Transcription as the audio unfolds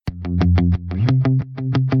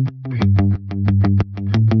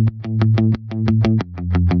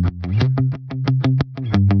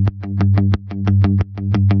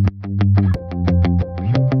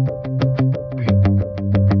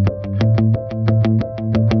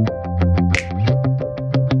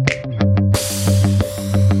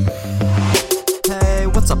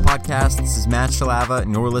podcast. This is Matt Shalava,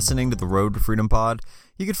 and you're listening to the Road to Freedom Pod.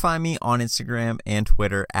 You can find me on Instagram and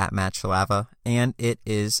Twitter at Matt Shalava, and it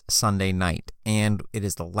is Sunday night, and it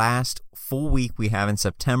is the last full week we have in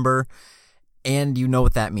September, and you know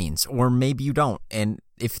what that means, or maybe you don't, and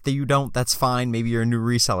if you don't, that's fine. Maybe you're a new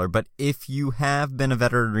reseller, but if you have been a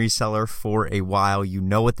veteran reseller for a while, you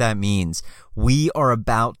know what that means. We are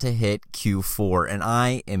about to hit Q4, and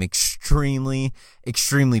I am extremely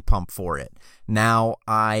pumped for it. Now,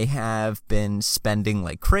 I have been spending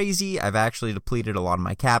like crazy. I've actually depleted a lot of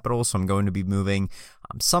my capital, so I'm going to be moving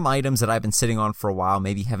some items that I've been sitting on for a while,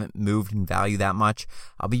 maybe haven't moved in value that much.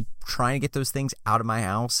 I'll be trying to get those things out of my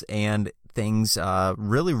house and things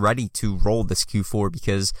really ready to roll this Q4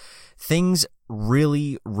 because things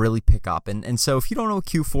really pick up. And so if you don't know what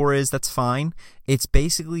Q4 is, that's fine. It's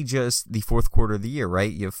basically just the fourth quarter of the year,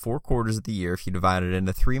 right? You have 4 quarters of the year if you divide it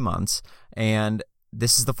into 3 months, and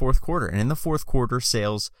this is the fourth quarter. And in the fourth quarter,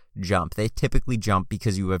 sales jump. They typically jump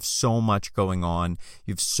because you have so much going on.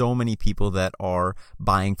 You have so many people that are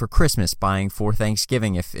buying for Christmas, buying for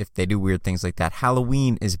Thanksgiving if they do weird things like that.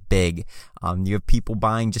 Halloween is big. You have people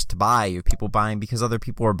buying just to buy. You have people buying because other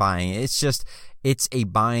people are buying. It's a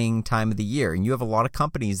buying time of the year. And you have a lot of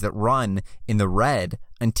companies that run in the red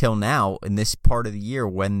until now in this part of the year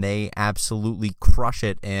when they absolutely crush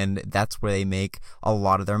it, and that's where they make a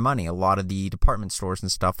lot of their money. A lot of the department stores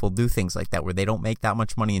and stuff will do things like that where they don't make that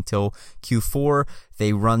much money until Q4.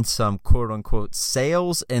 They run some quote-unquote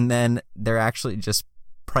sales, and then they're actually just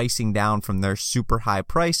pricing down from their super high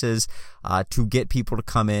prices to get people to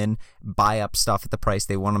come in, buy up stuff at the price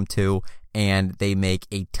they want them to, and they make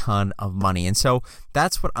a ton of money. And so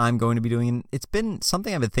that's what I'm going to be doing. And it's been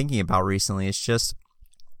something I've been thinking about recently. It's just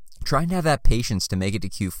trying to have that patience to make it to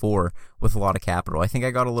Q4 with a lot of capital. I think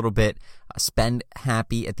I got a little bit spend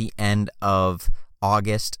happy at the end of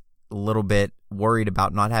August, a little bit worried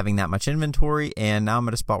about not having that much inventory, and now I'm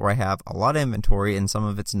at a spot where I have a lot of inventory and some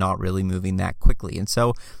of it's not really moving that quickly. And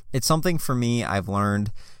so it's something for me I've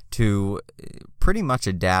learned to pretty much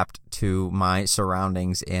adapt to my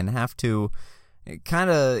surroundings and have to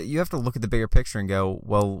you have to look at the bigger picture and go,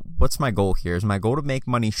 well, what's my goal here? Is my goal to make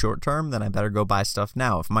money short term? Then I better go buy stuff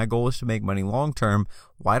now. If my goal is to make money long term,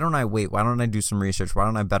 why don't I wait? Why don't I do some research? Why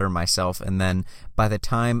don't I better myself? And then by the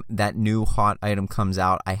time that new hot item comes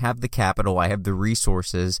out, I have the capital, I have the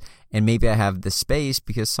resources, and maybe I have the space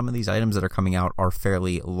because some of these items that are coming out are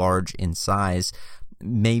fairly large in size.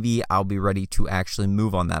 Maybe I'll be ready to actually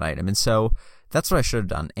move on that item. And so that's what I should have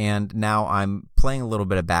done. And now I'm playing a little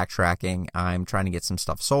bit of backtracking. I'm trying to get some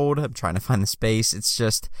stuff sold. I'm trying to find the space.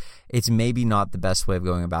 It's maybe not the best way of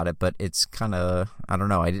going about it, but it's kind of, I don't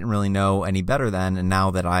know. I didn't really know any better then. And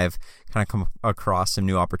now that I've kind of come across some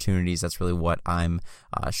new opportunities, that's really what I'm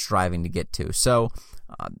striving to get to. So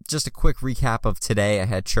just a quick recap of today. I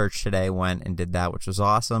had church today, went and did that, which was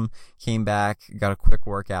awesome. Came back, got a quick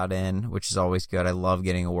workout in, which is always good. I love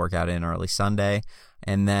getting a workout in early Sunday.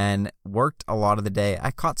 And then worked a lot of the day. I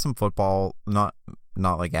caught some football, not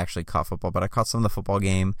like actually caught football, but I caught some of the football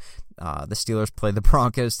game. The Steelers played the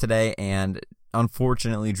Broncos today, and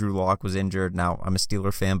unfortunately Drew Lock was injured. Now, I'm a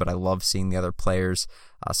Steeler fan, but I love seeing the other players,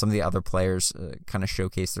 some of the other players kind of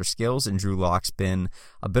showcase their skills, and Drew Lock's been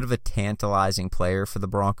a bit of a tantalizing player for the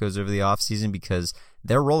Broncos over the offseason because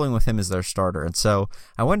they're rolling with him as their starter. And so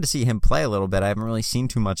I wanted to see him play a little bit. I haven't really seen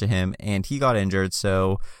too much of him, and he got injured,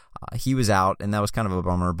 so he was out, and that was kind of a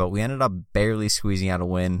bummer, but we ended up barely squeezing out a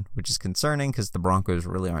win, which is concerning because the Broncos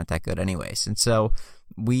really aren't that good anyways. And so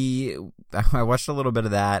I watched a little bit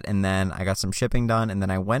of that, and then I got some shipping done, and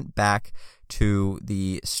then I went back to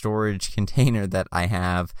the storage container that I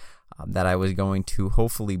have that I was going to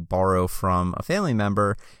hopefully borrow from a family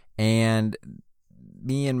member, and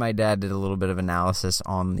me and my dad did a little bit of analysis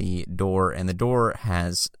on the door, and the door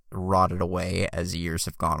has rotted away as years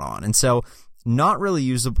have gone on. And so not really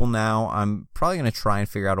usable now. I'm probably going to try and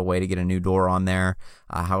figure out a way to get a new door on there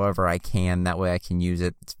however I can. That way I can use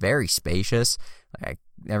it. It's very spacious.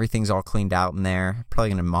 Everything's all cleaned out in there. Probably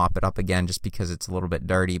going to mop it up again just because it's a little bit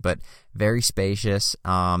dirty, but very spacious.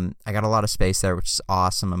 I got a lot of space there, which is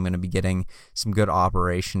awesome. I'm going to be getting some good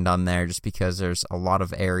operation done there just because there's a lot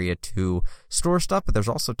of area to store stuff, but there's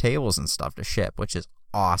also tables and stuff to ship, which is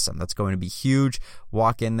awesome. That's going to be huge.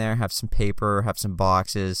 Walk in there, have some paper, have some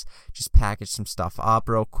boxes, just package some stuff up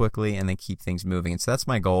real quickly, and then keep things moving. And so that's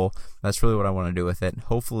my goal. That's really what I want to do with it.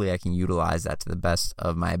 Hopefully I can utilize that to the best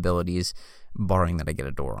of my abilities, barring that I get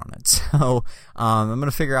a door on it. So I'm going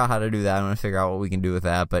to figure out how to do that. I'm going to figure out what we can do with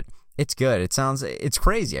that, but it's good. It's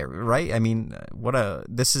crazy, right? I mean,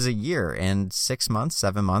 this is a year and 6 months,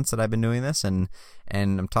 7 months that I've been doing this, and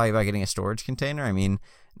I'm talking about getting a storage container. I mean,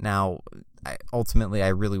 Now, ultimately, I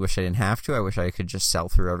really wish I didn't have to. I wish I could just sell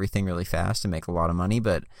through everything really fast and make a lot of money.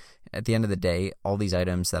 But at the end of the day, all these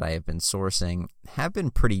items that I have been sourcing have been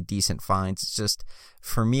pretty decent finds. It's just,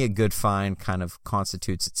 for me, a good find kind of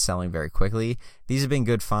constitutes it selling very quickly. These have been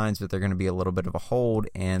good finds, but they're going to be a little bit of a hold,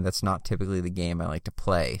 and that's not typically the game I like to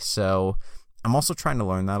play. So I'm also trying to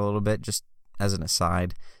learn that a little bit, just as an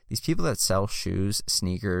aside. These people that sell shoes,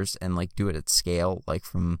 sneakers, and like do it at scale, like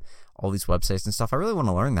from all these websites and stuff, I really want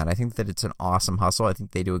to learn that. I think that it's an awesome hustle. I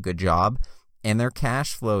think they do a good job. And their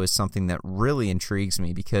cash flow is something that really intrigues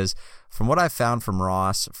me, because from what I've found from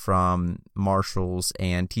Ross, from Marshalls,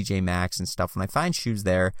 and TJ Maxx and stuff, when I find shoes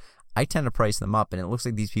there, I tend to price them up, and it looks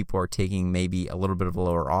like these people are taking maybe a little bit of a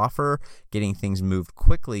lower offer, getting things moved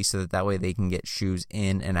quickly so that way they can get shoes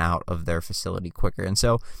in and out of their facility quicker. And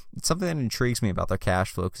so it's something that intrigues me about their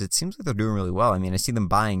cash flow, because it seems like they're doing really well. I mean, I see them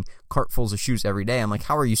buying cartfuls of shoes every day. I'm like,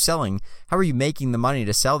 how are you selling? How are you making the money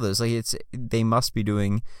to sell those? Like, they must be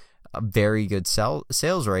doing a very good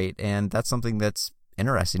sales rate, and that's something that's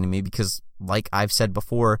interesting to me, because like I've said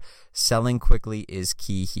before, selling quickly is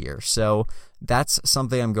key here. So that's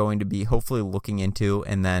something I'm going to be hopefully looking into.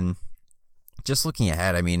 And then just looking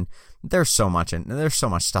ahead, I mean, there's so much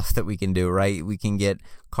stuff that we can do, right? We can get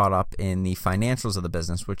caught up in the financials of the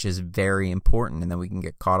business, which is very important, and then we can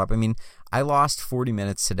get caught up. I mean, I lost 40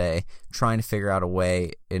 minutes today trying to figure out a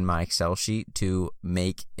way in my Excel sheet to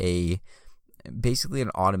make basically an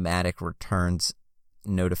automatic returns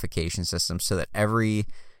notification system, so that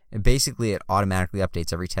basically it automatically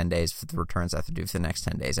updates every 10 days for the returns I have to do for the next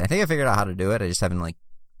 10 days. I think I figured out how to do it. I just haven't like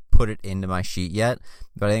put it into my sheet yet,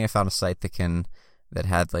 but I think I found a site that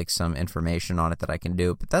had like some information on it that I can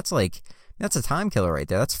do. But that's a time killer right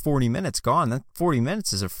there. That's 40 minutes gone. That 40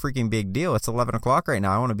 minutes is a freaking big deal. It's 11 o'clock right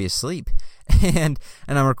now. I want to be asleep. And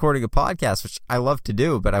I'm recording a podcast, which I love to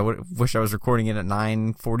do, but I wish I was recording it at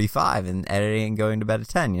 9:45 and editing and going to bed at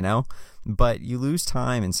 10, you know? But you lose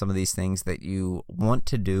time in some of these things that you want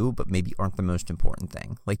to do, but maybe aren't the most important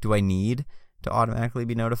thing. Like, do I need to automatically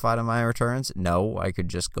be notified of my returns? No, I could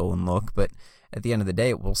just go and look, but at the end of the day,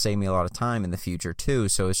 it will save me a lot of time in the future too.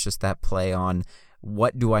 So it's just that play on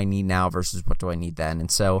what do I need now versus what do I need then.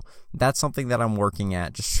 And so that's something that I'm working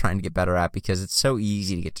at, just trying to get better at, because it's so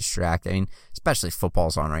easy to get distracted. I mean, especially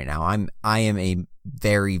football's on right now. I am a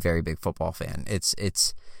very, very big football fan.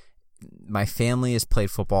 It's my family has played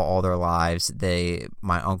football all their lives.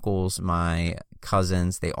 My uncles, my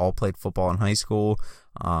cousins, they all played football in high school.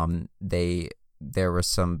 There were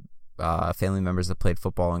some family members that played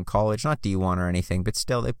football in college, not D1 or anything, but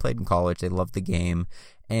still they played in college. They loved the game.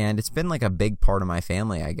 And it's been like a big part of my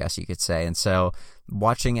family, I guess you could say. And so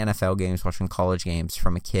watching NFL games, watching college games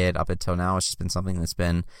from a kid up until now, it's just been something that's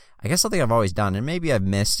been, I guess, something I've always done. And maybe I've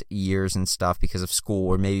missed years and stuff because of school,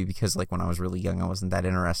 or maybe because like when I was really young, I wasn't that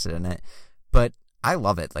interested in it. But I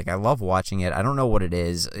love it. Like, I love watching it. I don't know what it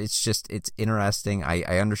is. It's just, it's interesting.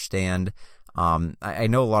 I understand. I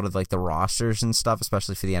know a lot of like the rosters and stuff,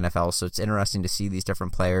 especially for the NFL. So it's interesting to see these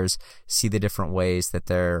different players, see the different ways that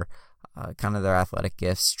they're kind of their athletic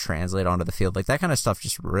gifts translate onto the field. Like, that kind of stuff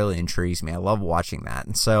just really intrigues me. I love watching that.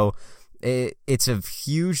 And so it's a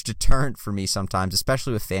huge deterrent for me sometimes,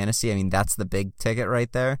 especially with fantasy. I mean, that's the big ticket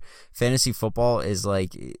right there. Fantasy football is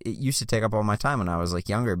like, it used to take up all my time when I was like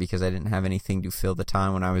younger, because I didn't have anything to fill the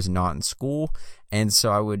time when I was not in school. And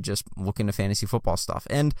so I would just look into fantasy football stuff.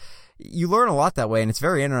 And you learn a lot that way, and it's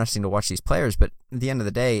very interesting to watch these players. But at the end of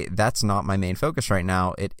the day, that's not my main focus right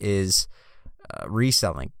now. It is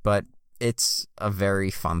reselling, but it's a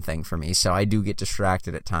very fun thing for me. So I do get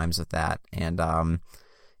distracted at times with that. And,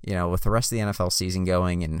 with the rest of the NFL season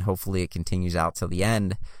going, and hopefully it continues out till the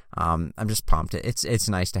end, I'm just pumped. It's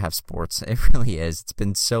nice to have sports. It really is. It's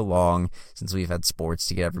been so long since we've had sports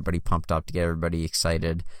to get everybody pumped up, to get everybody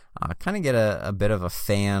excited, kind of get a bit of a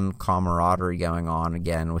fan camaraderie going on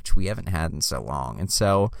again, which we haven't had in so long. And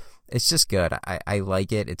so it's just good. I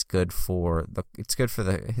like it. It's good for the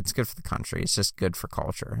country. It's just good for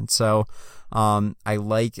culture. And so I'm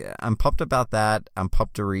pumped about that. I'm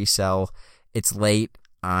pumped to resell. It's late.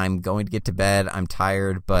 I'm going to get to bed. I'm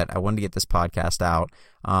tired, but I wanted to get this podcast out.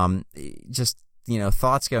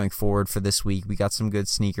 Thoughts going forward for this week. We got some good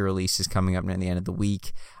sneaker releases coming up near the end of the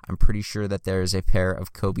week. I'm pretty sure that there's a pair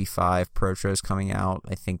of Kobe 5 Protros coming out.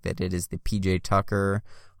 I think that it is the PJ Tucker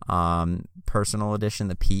personal edition,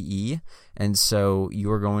 the PE. And so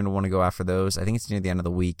you're going to want to go after those. I think it's near the end of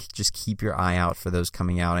the week. Just keep your eye out for those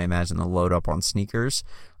coming out. I imagine they'll load up on sneakers.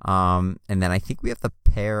 And then I think we have the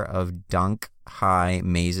pair of Dunk High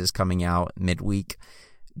Mazes coming out midweek.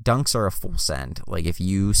 Dunks are a full send. Like, if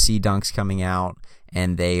you see Dunks coming out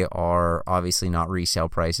and they are obviously not resale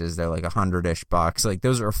prices, they're like $100-ish bucks. Like,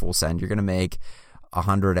 those are a full send. You're going to make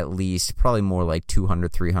 $100 at least, probably more like $200,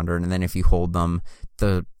 $300. And then if you hold them,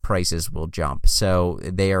 the prices will jump. So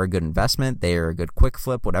they are a good investment. They are a good quick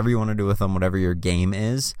flip, whatever you want to do with them, whatever your game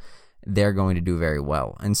is, they're going to do very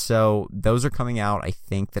well. And so those are coming out, I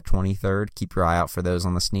think, the 23rd. Keep your eye out for those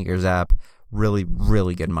on the Sneakers app. Really,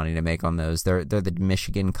 really good money to make on those. They're the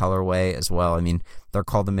Michigan colorway as well. I mean, they're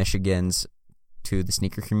called the Michigans to the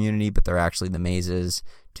sneaker community, but they're actually the Mazes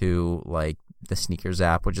to like the Sneakers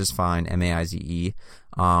app, which is fine, Maize.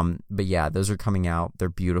 But yeah, those are coming out. They're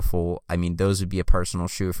beautiful. I mean, those would be a personal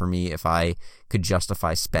shoe for me if I could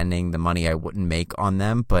justify spending the money I wouldn't make on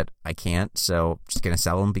them, but I can't, so I'm just going to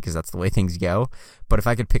sell them because that's the way things go. But if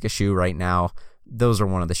I could pick a shoe right now, those are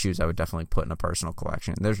one of the shoes I would definitely put in a personal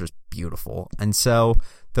collection. They're just beautiful. And so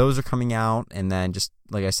those are coming out. And then just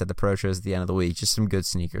like I said, the Pro Shows at the end of the week, just some good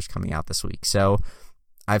sneakers coming out this week. So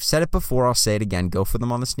I've said it before, I'll say it again. Go for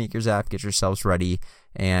them on the Sneakers app. Get yourselves ready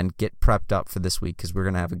and get prepped up for this week because we're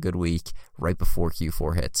going to have a good week right before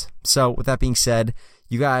Q4 hits. So with that being said,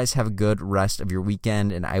 you guys have a good rest of your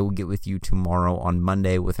weekend, and I will get with you tomorrow on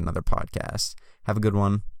Monday with another podcast. Have a good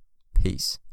one. Peace.